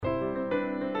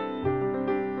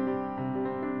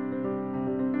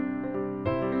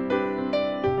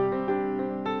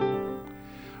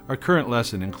Our current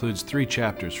lesson includes 3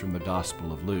 chapters from the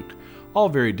Gospel of Luke, all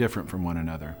very different from one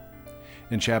another.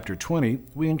 In chapter 20,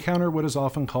 we encounter what is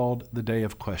often called the Day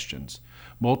of Questions,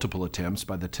 multiple attempts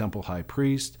by the temple high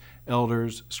priest,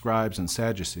 elders, scribes, and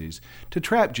Sadducees to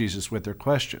trap Jesus with their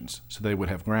questions so they would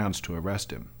have grounds to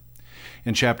arrest him.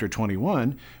 In chapter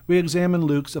 21, we examine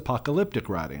Luke's apocalyptic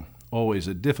writing, always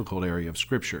a difficult area of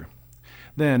Scripture.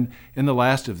 Then, in the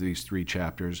last of these 3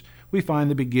 chapters, we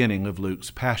find the beginning of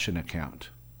Luke's Passion account.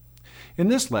 In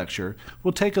this lecture,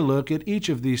 we'll take a look at each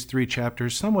of these 3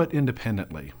 chapters somewhat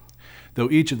independently.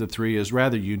 Though each of the 3 is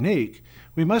rather unique,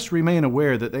 we must remain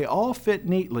aware that they all fit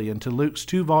neatly into Luke's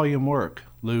 2-volume work,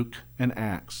 Luke and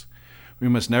Acts. We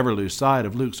must never lose sight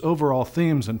of Luke's overall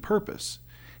themes and purpose.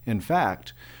 In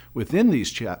fact, within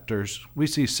these chapters, we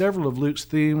see several of Luke's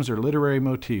themes or literary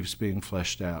motifs being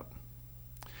fleshed out.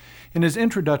 In his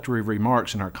introductory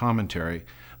remarks in our commentary,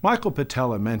 Michael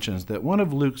Patella mentions that one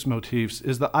of Luke's motifs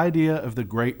is the idea of the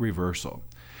Great Reversal.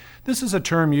 This is a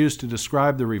term used to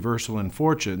describe the reversal in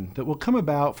fortune that will come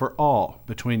about for all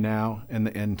between now and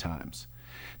the end times.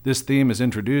 This theme is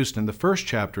introduced in the first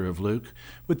chapter of Luke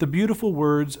with the beautiful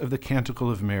words of the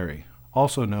Canticle of Mary,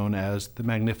 also known as the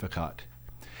Magnificat.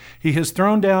 He has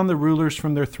thrown down the rulers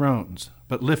from their thrones,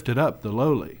 but lifted up the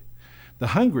lowly. The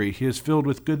hungry he has filled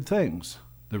with good things.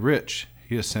 The rich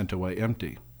he has sent away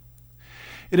empty.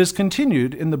 It is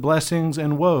continued in the blessings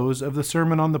and woes of the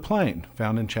Sermon on the Plain,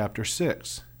 found in chapter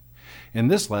 6. In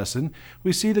this lesson,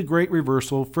 we see the great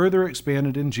reversal further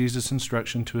expanded in Jesus'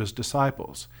 instruction to his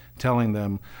disciples, telling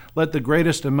them, "Let the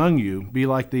greatest among you be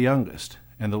like the youngest,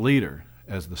 and the leader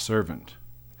as the servant."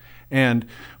 And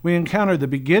we encounter the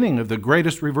beginning of the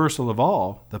greatest reversal of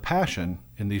all, the Passion,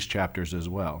 in these chapters as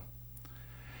well.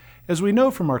 As we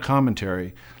know from our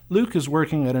commentary, Luke is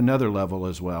working at another level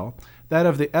as well, that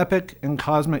of the epic and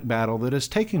cosmic battle that is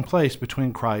taking place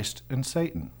between Christ and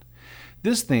Satan.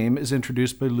 This theme is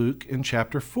introduced by Luke in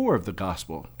chapter 4 of the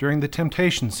Gospel, during the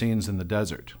temptation scenes in the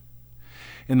desert.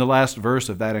 In the last verse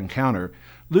of that encounter,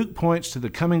 Luke points to the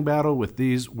coming battle with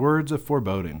these words of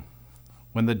foreboding.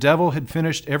 When the devil had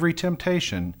finished every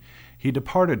temptation, he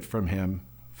departed from him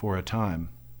for a time.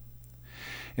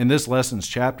 In this lesson's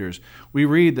chapters, we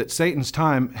read that Satan's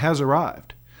time has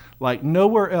arrived. Like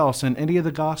nowhere else in any of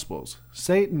the Gospels,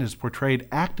 Satan is portrayed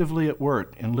actively at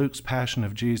work in Luke's Passion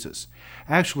of Jesus,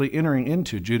 actually entering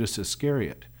into Judas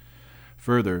Iscariot.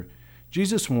 Further,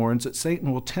 Jesus warns that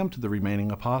Satan will tempt the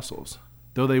remaining apostles,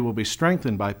 though they will be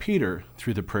strengthened by Peter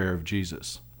through the prayer of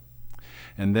Jesus.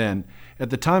 And then, at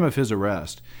the time of his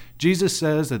arrest, Jesus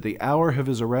says that the hour of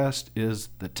his arrest is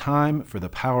the time for the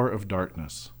power of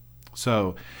darkness.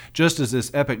 So, just as this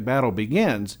epic battle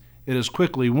begins, it is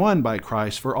quickly won by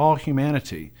Christ for all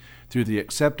humanity through the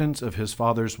acceptance of his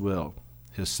Father's will,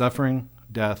 his suffering,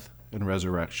 death, and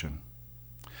resurrection.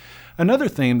 Another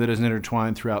theme that is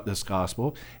intertwined throughout this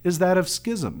gospel is that of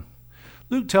schism.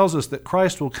 Luke tells us that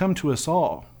Christ will come to us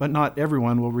all, but not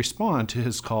everyone will respond to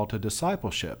his call to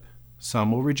discipleship.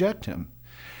 Some will reject him.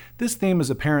 This theme is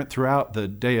apparent throughout the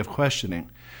Day of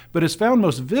Questioning, but is found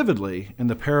most vividly in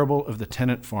the parable of the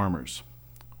tenant farmers.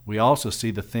 We also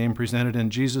see the theme presented in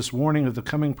Jesus' warning of the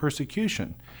coming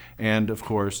persecution, and, of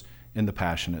course, in the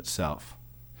Passion itself.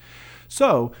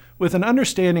 So, with an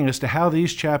understanding as to how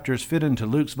these chapters fit into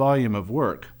Luke's volume of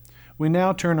work, we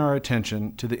now turn our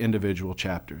attention to the individual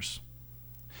chapters.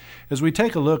 As we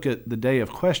take a look at the Day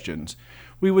of Questions,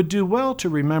 we would do well to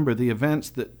remember the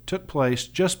events that took place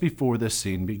just before this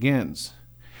scene begins.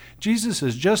 Jesus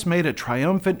has just made a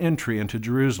triumphant entry into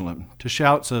Jerusalem to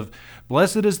shouts of,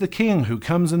 "Blessed is the King who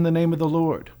comes in the name of the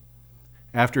Lord."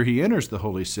 After he enters the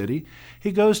holy city,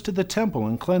 he goes to the temple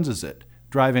and cleanses it,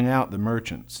 driving out the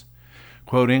merchants.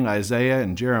 Quoting Isaiah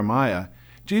and Jeremiah,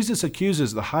 Jesus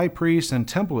accuses the high priests and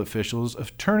temple officials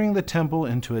of turning the temple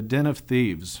into a den of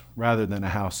thieves rather than a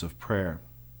house of prayer.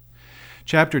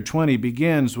 Chapter 20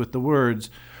 begins with the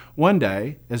words, "One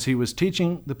day, as he was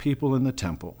teaching the people in the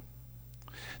temple."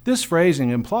 This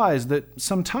phrasing implies that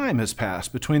some time has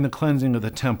passed between the cleansing of the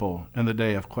temple and the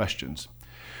Day of Questions.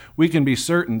 We can be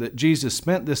certain that Jesus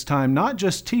spent this time not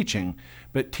just teaching,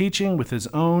 but teaching with his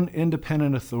own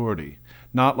independent authority,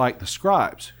 not like the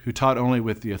scribes, who taught only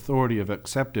with the authority of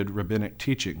accepted rabbinic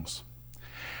teachings.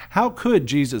 How could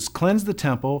Jesus cleanse the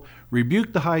temple,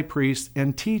 rebuke the high priests,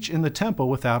 and teach in the temple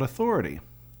without authority?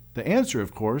 The answer,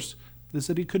 of course, is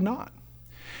that he could not.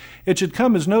 It should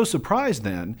come as no surprise,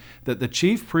 then, that the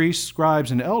chief priests,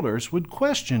 scribes, and elders would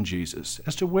question Jesus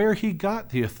as to where he got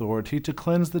the authority to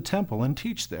cleanse the temple and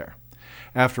teach there.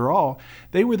 After all,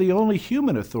 they were the only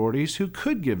human authorities who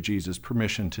could give Jesus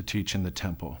permission to teach in the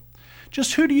temple.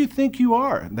 "Just who do you think you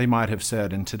are?" they might have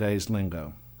said in today's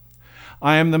lingo.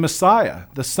 "I am the Messiah,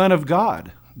 the Son of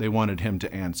God," they wanted him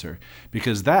to answer,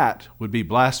 because that would be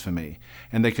blasphemy,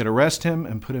 and they could arrest him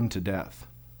and put him to death.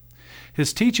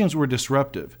 His teachings were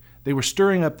disruptive. They were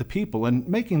stirring up the people and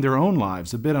making their own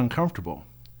lives a bit uncomfortable.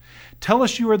 "Tell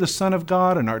us you are the Son of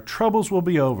God, and our troubles will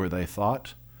be over," they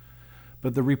thought.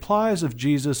 But the replies of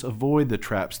Jesus avoid the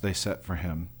traps they set for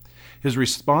him. His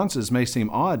responses may seem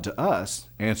odd to us,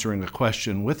 answering a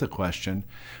question with a question,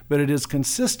 but it is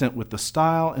consistent with the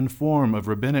style and form of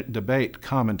rabbinic debate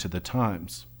common to the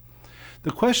times.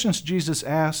 The questions Jesus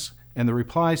asks and the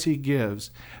replies he gives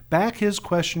back his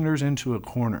questioners into a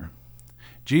corner.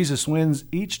 Jesus wins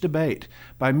each debate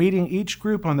by meeting each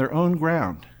group on their own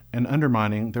ground and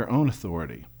undermining their own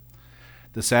authority.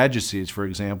 The Sadducees, for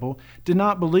example, did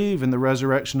not believe in the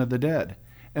resurrection of the dead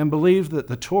and believed that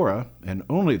the Torah, and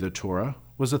only the Torah,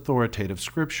 was authoritative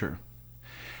scripture.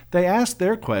 They asked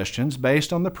their questions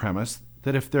based on the premise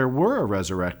that if there were a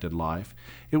resurrected life,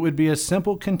 it would be a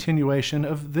simple continuation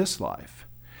of this life.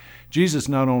 Jesus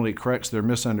not only corrects their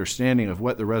misunderstanding of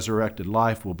what the resurrected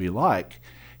life will be like,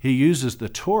 he uses the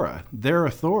Torah, their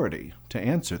authority, to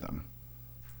answer them.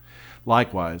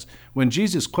 Likewise, when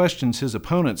Jesus questions his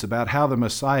opponents about how the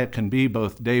Messiah can be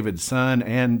both David's son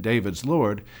and David's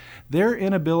Lord, their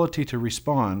inability to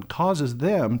respond causes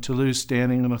them to lose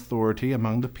standing and authority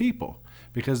among the people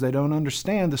because they don't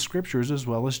understand the Scriptures as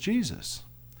well as Jesus.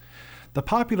 The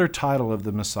popular title of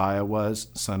the Messiah was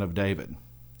Son of David.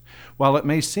 While it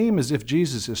may seem as if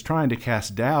Jesus is trying to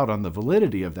cast doubt on the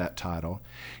validity of that title,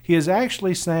 he is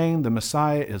actually saying the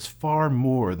Messiah is far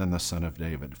more than the Son of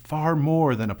David, far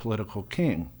more than a political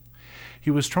king. He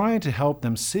was trying to help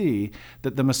them see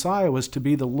that the Messiah was to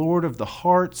be the Lord of the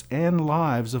hearts and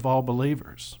lives of all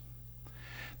believers.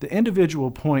 The individual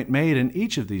point made in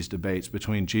each of these debates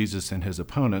between Jesus and his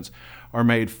opponents are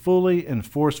made fully and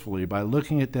forcefully by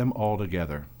looking at them all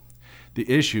together. The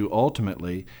issue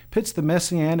ultimately pits the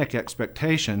messianic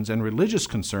expectations and religious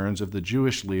concerns of the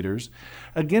Jewish leaders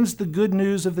against the good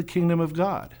news of the kingdom of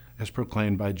God, as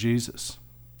proclaimed by Jesus.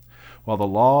 While the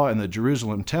law and the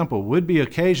Jerusalem temple would be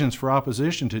occasions for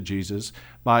opposition to Jesus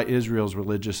by Israel's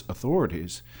religious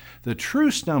authorities, the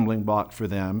true stumbling block for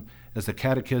them, as the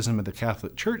Catechism of the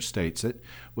Catholic Church states it,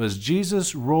 was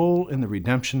Jesus' role in the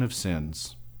redemption of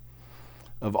sins.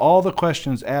 Of all the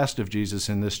questions asked of Jesus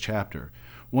in this chapter,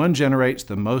 one generates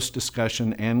the most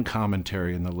discussion and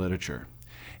commentary in the literature.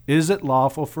 Is it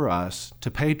lawful for us to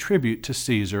pay tribute to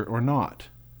Caesar or not?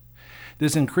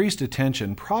 This increased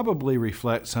attention probably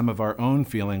reflects some of our own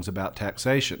feelings about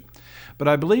taxation, but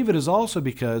I believe it is also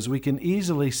because we can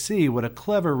easily see what a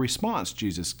clever response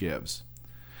Jesus gives.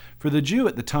 For the Jew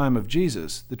at the time of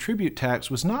Jesus, the tribute tax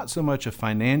was not so much a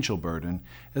financial burden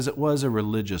as it was a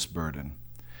religious burden.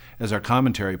 As our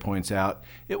commentary points out,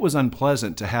 it was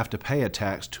unpleasant to have to pay a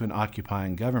tax to an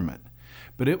occupying government,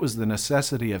 but it was the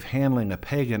necessity of handling a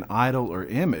pagan idol or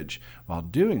image while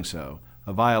doing so,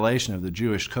 a violation of the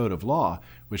Jewish code of law,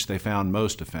 which they found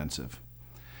most offensive.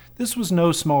 This was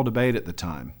no small debate at the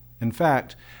time. In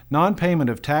fact, non-payment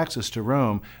of taxes to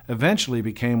Rome eventually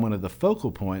became one of the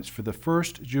focal points for the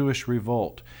first Jewish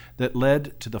revolt that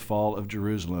led to the fall of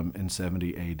Jerusalem in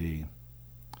 70 AD.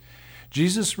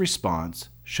 Jesus' response,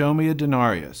 "Show me a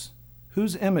denarius.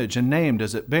 Whose image and name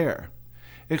does it bear?"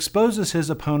 exposes his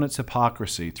opponent's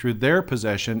hypocrisy through their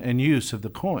possession and use of the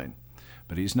coin.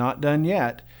 But he's not done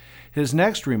yet. His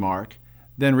next remark,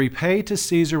 "Then repay to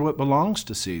Caesar what belongs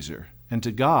to Caesar, and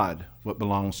to God what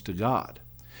belongs to God,"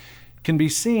 can be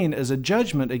seen as a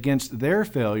judgment against their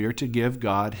failure to give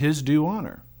God his due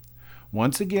honor.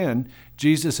 Once again,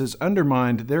 Jesus has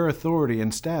undermined their authority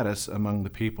and status among the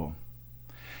people.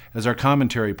 As our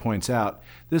commentary points out,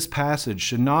 this passage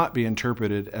should not be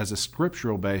interpreted as a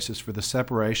scriptural basis for the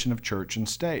separation of church and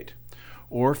state,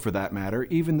 or, for that matter,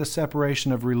 even the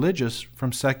separation of religious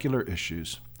from secular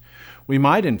issues. We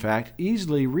might, in fact,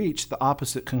 easily reach the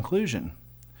opposite conclusion.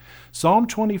 Psalm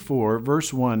 24,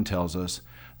 verse 1 tells us,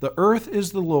 "The earth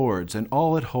is the Lord's and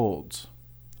all it holds."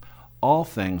 All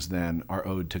things, then, are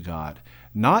owed to God.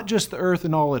 Not just the earth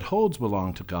and all it holds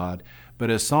belong to God, but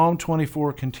as Psalm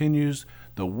 24 continues,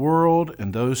 the world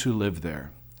and those who live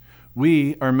there.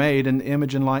 We are made in the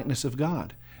image and likeness of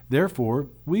God. Therefore,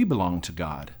 we belong to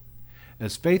God.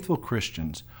 As faithful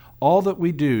Christians, all that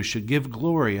we do should give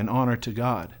glory and honor to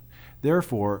God.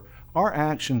 Therefore, our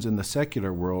actions in the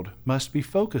secular world must be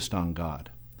focused on God.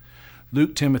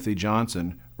 Luke Timothy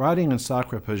Johnson, writing in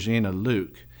Sacra Pagina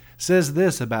Luke, says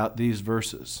this about these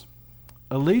verses.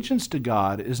 Allegiance to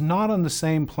God is not on the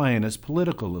same plane as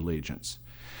political allegiance.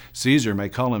 Caesar may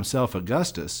call himself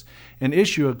Augustus and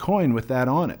issue a coin with that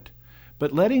on it,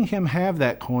 But letting him have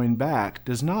that coin back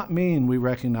does not mean we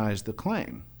recognize the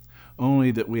claim,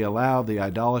 only that we allow the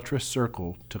idolatrous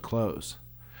circle to close.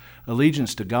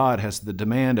 Allegiance to God has the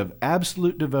demand of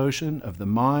absolute devotion of the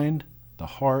mind, the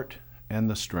heart, and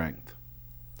the strength.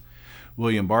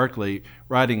 William Barclay,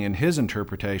 writing in his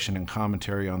interpretation and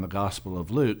commentary on the Gospel of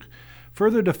Luke,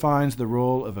 further defines the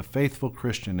role of a faithful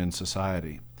Christian in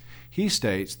society. He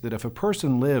states that if a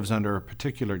person lives under a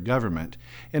particular government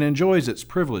and enjoys its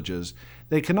privileges,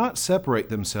 they cannot separate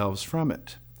themselves from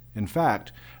it. In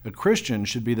fact, a Christian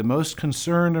should be the most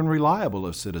concerned and reliable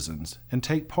of citizens and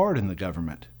take part in the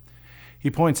government.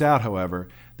 He points out, however,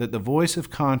 that the voice of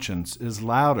conscience is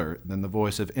louder than the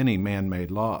voice of any man-made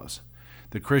laws.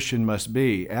 The Christian must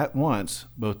be, at once,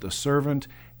 both the servant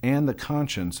and the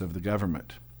conscience of the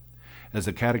government. As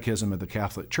the Catechism of the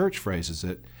Catholic Church phrases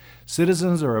it,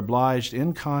 citizens are obliged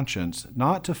in conscience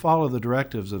not to follow the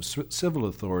directives of civil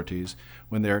authorities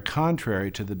when they are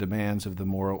contrary to the demands of the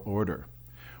moral order.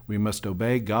 We must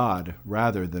obey God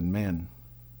rather than men.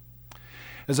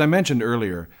 As I mentioned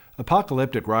earlier,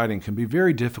 apocalyptic writing can be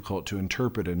very difficult to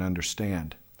interpret and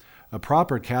understand. A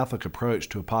proper Catholic approach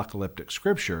to apocalyptic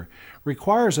scripture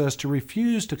requires us to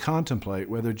refuse to contemplate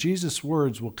whether Jesus'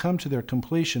 words will come to their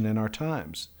completion in our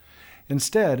times.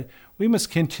 Instead, we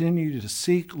must continue to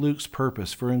seek Luke's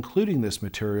purpose for including this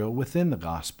material within the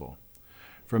gospel.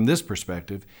 From this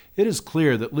perspective, it is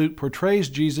clear that Luke portrays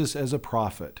Jesus as a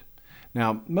prophet.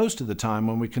 Now, most of the time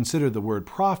when we consider the word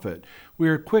prophet, we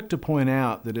are quick to point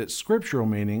out that its scriptural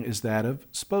meaning is that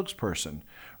of spokesperson,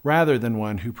 rather than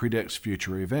one who predicts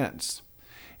future events.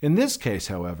 In this case,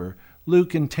 however,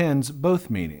 Luke intends both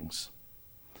meanings.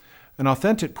 An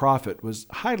authentic prophet was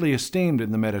highly esteemed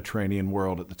in the Mediterranean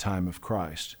world at the time of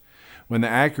Christ. When the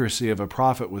accuracy of a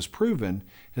prophet was proven,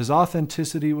 his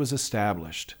authenticity was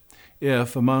established.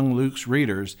 If, among Luke's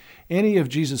readers, any of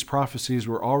Jesus' prophecies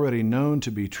were already known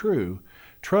to be true,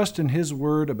 trust in his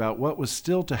word about what was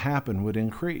still to happen would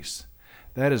increase.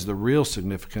 That is the real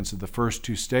significance of the first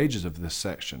two stages of this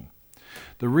section.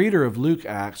 The reader of Luke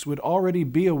Acts would already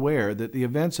be aware that the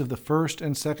events of the first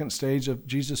and second stage of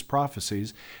Jesus'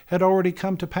 prophecies had already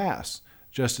come to pass,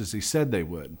 just as he said they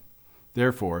would.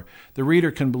 Therefore, the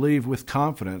reader can believe with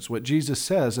confidence what Jesus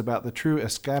says about the true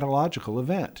eschatological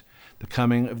event, the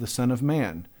coming of the Son of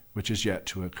Man, which is yet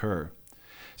to occur.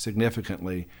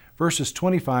 Significantly, verses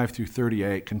 25 through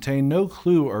 38 contain no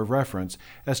clue or reference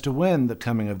as to when the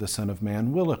coming of the Son of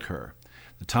Man will occur.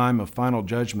 The time of final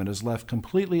judgment is left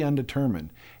completely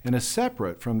undetermined and is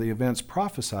separate from the events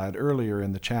prophesied earlier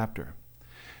in the chapter.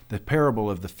 The parable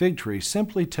of the fig tree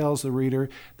simply tells the reader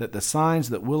that the signs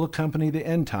that will accompany the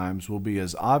end times will be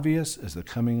as obvious as the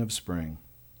coming of spring.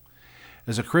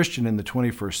 As a Christian in the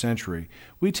 21st century,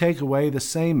 we take away the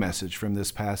same message from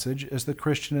this passage as the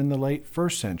Christian in the late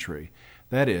first century,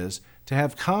 that is, to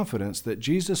have confidence that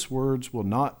Jesus' words will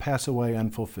not pass away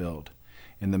unfulfilled.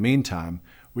 In the meantime,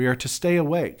 we are to stay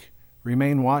awake,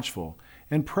 remain watchful,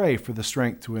 and pray for the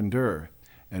strength to endure,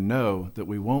 and know that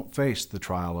we won't face the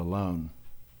trial alone.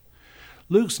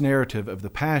 Luke's narrative of the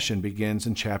Passion begins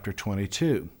in chapter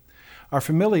 22. Our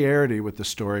familiarity with the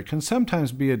story can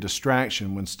sometimes be a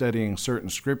distraction when studying certain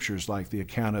scriptures like the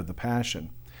account of the Passion.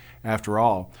 After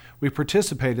all, we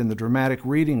participate in the dramatic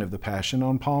reading of the Passion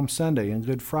on Palm Sunday and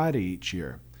Good Friday each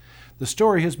year. The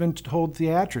story has been told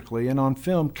theatrically and on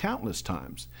film countless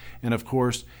times, and of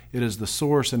course, it is the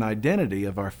source and identity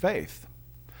of our faith.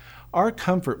 Our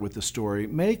comfort with the story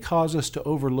may cause us to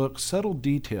overlook subtle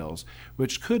details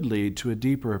which could lead to a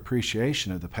deeper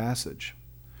appreciation of the passage.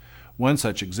 One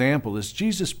such example is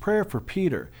Jesus' prayer for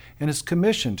Peter and his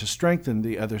commission to strengthen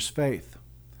the other's faith.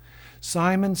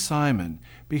 "Simon, Simon,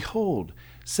 behold,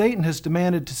 Satan has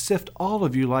demanded to sift all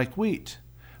of you like wheat.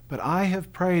 But I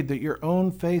have prayed that your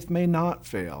own faith may not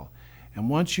fail, and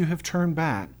once you have turned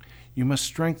back, you must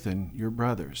strengthen your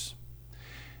brothers."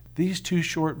 These two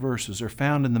short verses are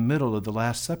found in the middle of the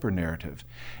Last Supper narrative,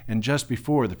 and just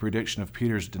before the prediction of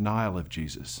Peter's denial of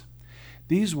Jesus.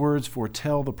 These words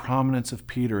foretell the prominence of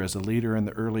Peter as a leader in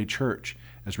the early church,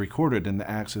 as recorded in the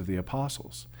Acts of the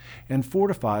Apostles, and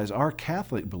fortifies our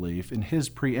Catholic belief in his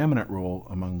preeminent role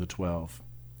among the 12.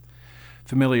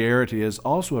 Familiarity is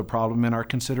also a problem in our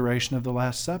consideration of the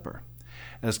Last Supper.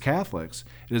 As Catholics,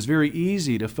 it is very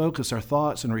easy to focus our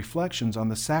thoughts and reflections on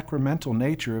the sacramental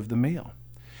nature of the meal.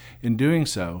 In doing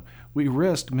so, we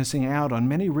risk missing out on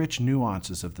many rich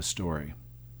nuances of the story.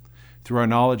 Through our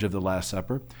knowledge of the Last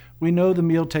Supper, we know the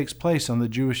meal takes place on the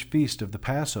Jewish feast of the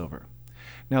Passover.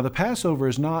 Now, the Passover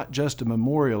is not just a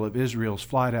memorial of Israel's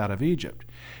flight out of Egypt.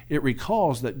 It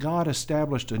recalls that God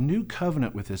established a new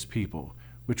covenant with his people,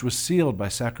 which was sealed by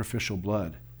sacrificial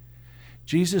blood.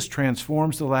 Jesus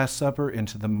transforms the Last Supper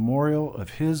into the memorial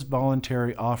of his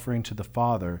voluntary offering to the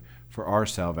Father for our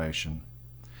salvation.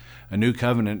 A new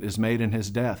covenant is made in his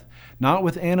death, not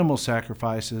with animal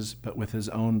sacrifices, but with his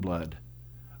own blood.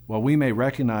 While we may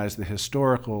recognize the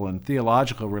historical and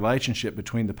theological relationship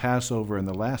between the Passover and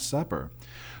the Last Supper,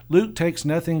 Luke takes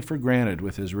nothing for granted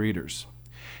with his readers.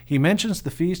 He mentions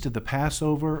the feast of the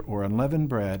Passover or unleavened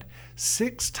bread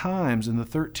 6 times in the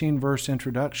 13-verse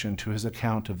introduction to his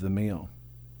account of the meal.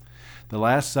 The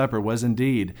Last Supper was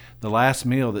indeed the last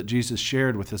meal that Jesus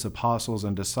shared with his apostles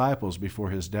and disciples before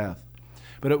his death,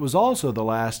 but it was also the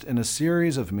last in a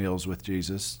series of meals with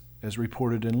Jesus, as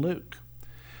reported in Luke.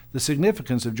 The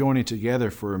significance of joining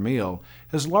together for a meal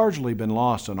has largely been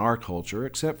lost on our culture,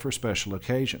 except for special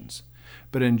occasions.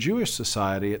 But in Jewish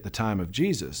society at the time of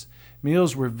Jesus,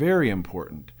 meals were very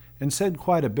important and said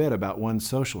quite a bit about one's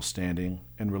social standing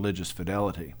and religious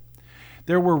fidelity.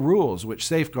 There were rules which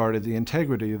safeguarded the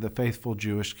integrity of the faithful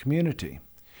Jewish community.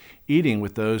 Eating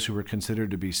with those who were considered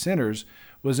to be sinners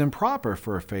was improper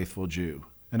for a faithful Jew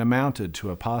and amounted to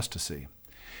apostasy.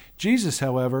 Jesus,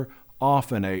 however,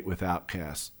 often ate with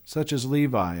outcasts, such as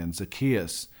Levi and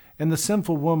Zacchaeus, and the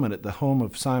sinful woman at the home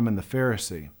of Simon the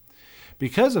Pharisee.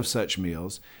 Because of such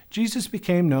meals, Jesus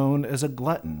became known as a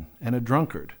glutton and a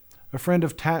drunkard, a friend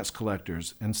of tax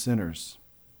collectors and sinners.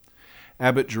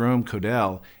 Abbot Jerome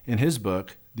Codell, in his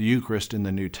book, The Eucharist in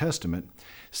the New Testament,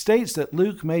 states that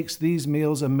Luke makes these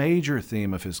meals a major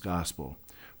theme of his gospel,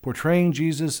 portraying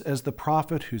Jesus as the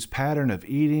prophet whose pattern of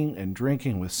eating and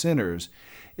drinking with sinners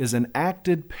is an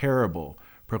acted parable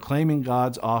proclaiming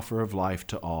God's offer of life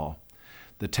to all.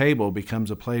 The table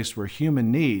becomes a place where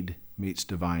human need meets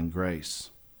divine grace.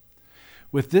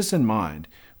 With this in mind,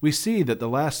 we see that the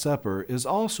Last Supper is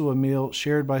also a meal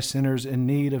shared by sinners in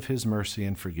need of his mercy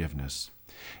and forgiveness.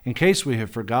 In case we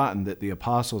have forgotten that the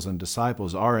apostles and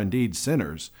disciples are indeed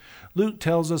sinners, Luke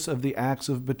tells us of the acts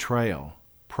of betrayal,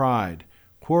 pride,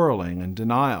 quarreling, and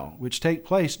denial which take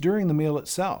place during the meal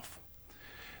itself.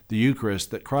 The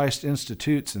Eucharist that Christ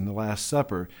institutes in the Last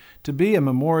Supper to be a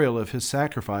memorial of his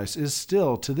sacrifice is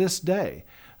still, to this day,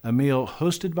 a meal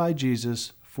hosted by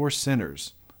Jesus for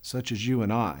sinners, such as you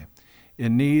and I,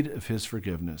 in need of his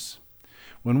forgiveness.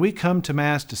 When we come to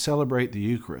Mass to celebrate the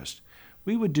Eucharist,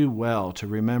 we would do well to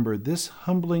remember this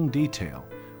humbling detail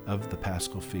of the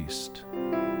Paschal Feast.